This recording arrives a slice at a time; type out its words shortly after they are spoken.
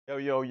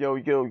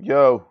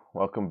Yo,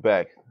 welcome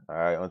back. All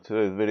right, on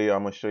today's video,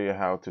 I'm gonna show you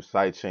how to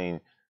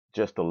sidechain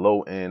just the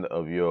low end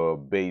of your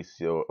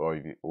bass or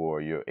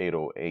your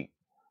 808.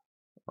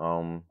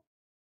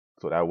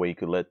 So that way you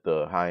could let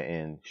the high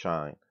end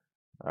shine.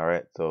 All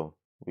right, so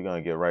we're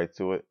gonna get right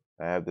to it.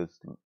 I have this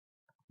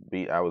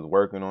beat I was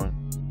working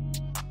on.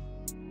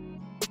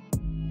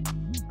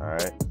 All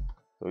right,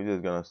 so we're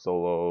just gonna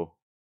solo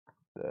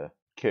the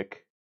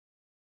kick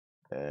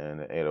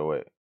and the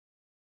 808.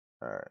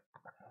 All right,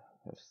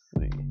 let's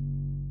see.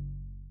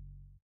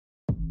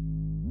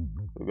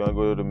 We're gonna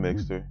go to the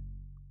mixer.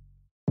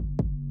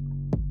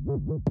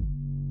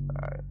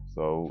 Alright,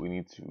 so we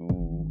need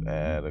to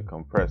add a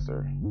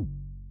compressor.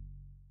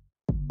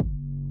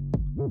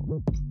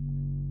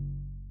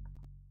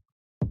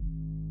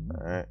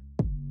 Alright,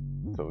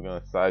 so we're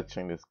gonna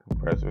sidechain this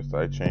compressor,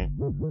 sidechain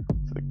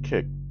to the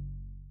kick.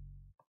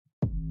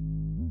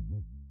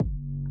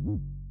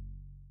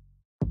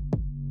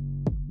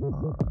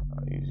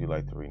 I usually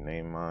like to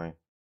rename mine.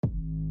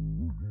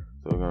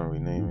 So we're gonna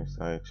rename it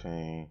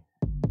sidechain.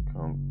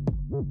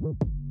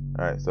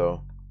 Alright,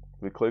 so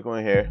we click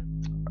on here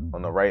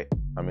on the right,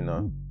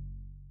 the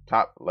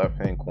top left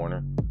hand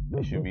corner.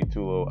 There should be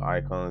two little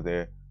icons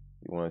there.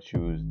 You want to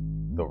choose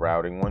the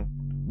routing one,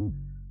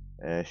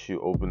 and it should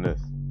open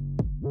this.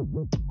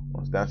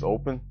 Once that's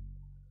open,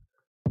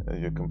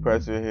 there's your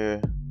compressor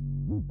here.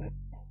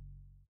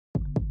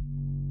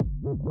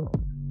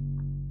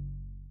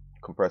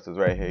 Compressor's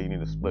right here. You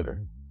need a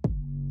splitter,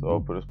 so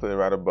I'll put a splitter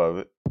right above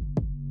it.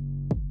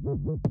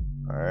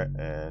 Alright,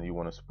 and you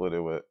want to split it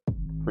with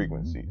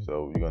frequency,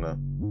 so you're gonna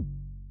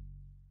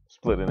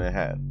split it in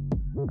half.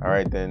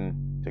 Alright,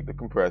 then take the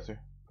compressor,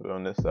 put it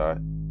on this side,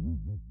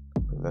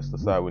 because that's the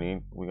side we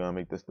need. We're gonna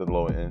make this the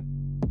lower end.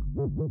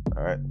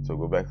 Alright, so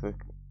go back to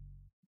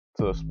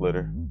the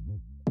splitter,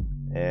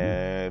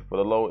 and for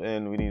the low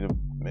end we need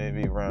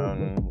maybe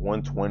around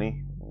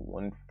 120,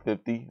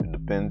 150. It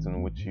depends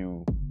on which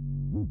your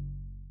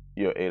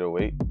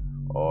 808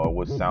 or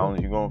what sounds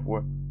you're going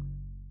for.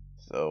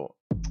 So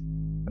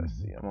let's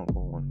see, I'm gonna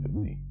go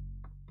 150.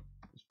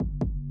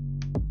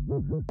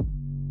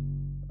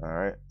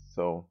 Alright,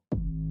 so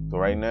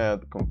right now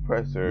the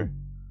compressor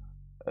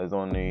is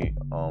only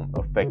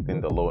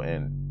affecting the low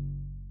end,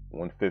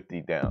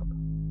 150 down.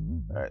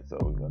 Alright, so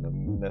we're gonna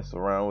mess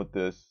around with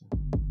this.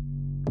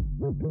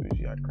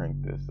 Usually I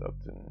crank this up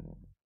to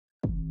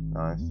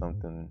 9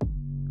 something.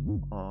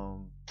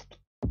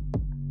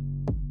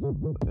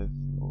 This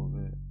a little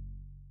bit.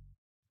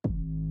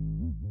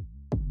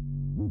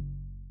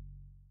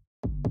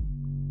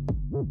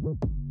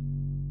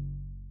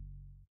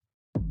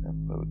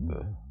 And play with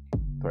the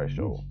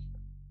threshold.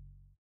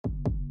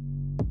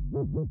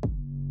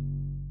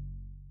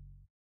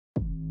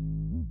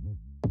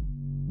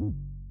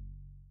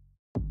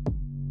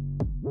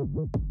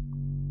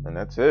 And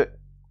that's it.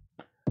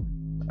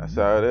 That's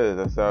how it is.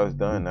 That's how it's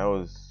done. That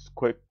was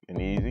quick and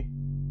easy.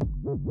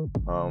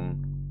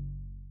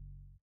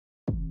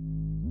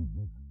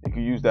 You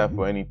can use that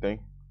for anything.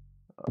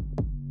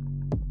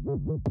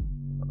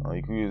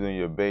 You can use it in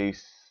your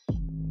bass,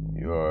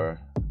 your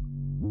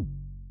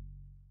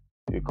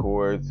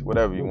chords,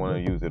 whatever you want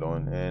to use it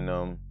on. And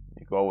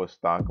you can always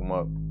stock them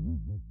up.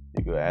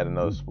 You could add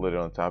another splitter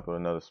on top of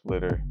another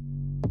splitter,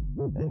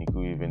 and you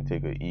could even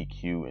take an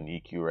EQ and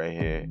EQ right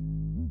here.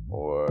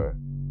 Or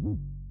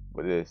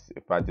with this,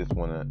 if I just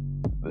want to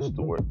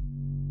distort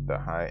the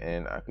high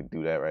end, I could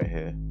do that right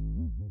here.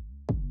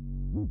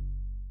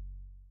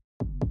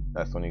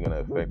 That's only going to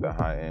affect the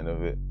high end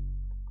of it.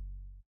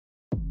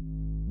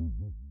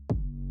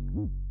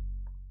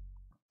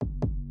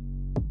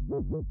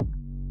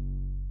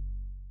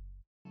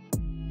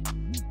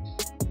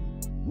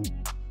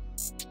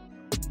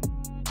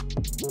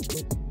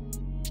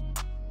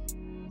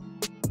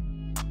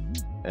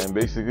 And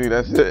basically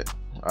that's it.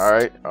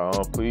 Alright,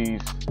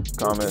 please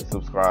comment,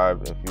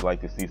 subscribe. If you'd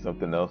like to see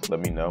something else, let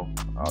me know.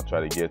 I'll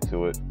try to get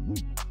to it,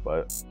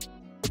 but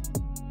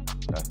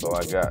that's all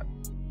I got.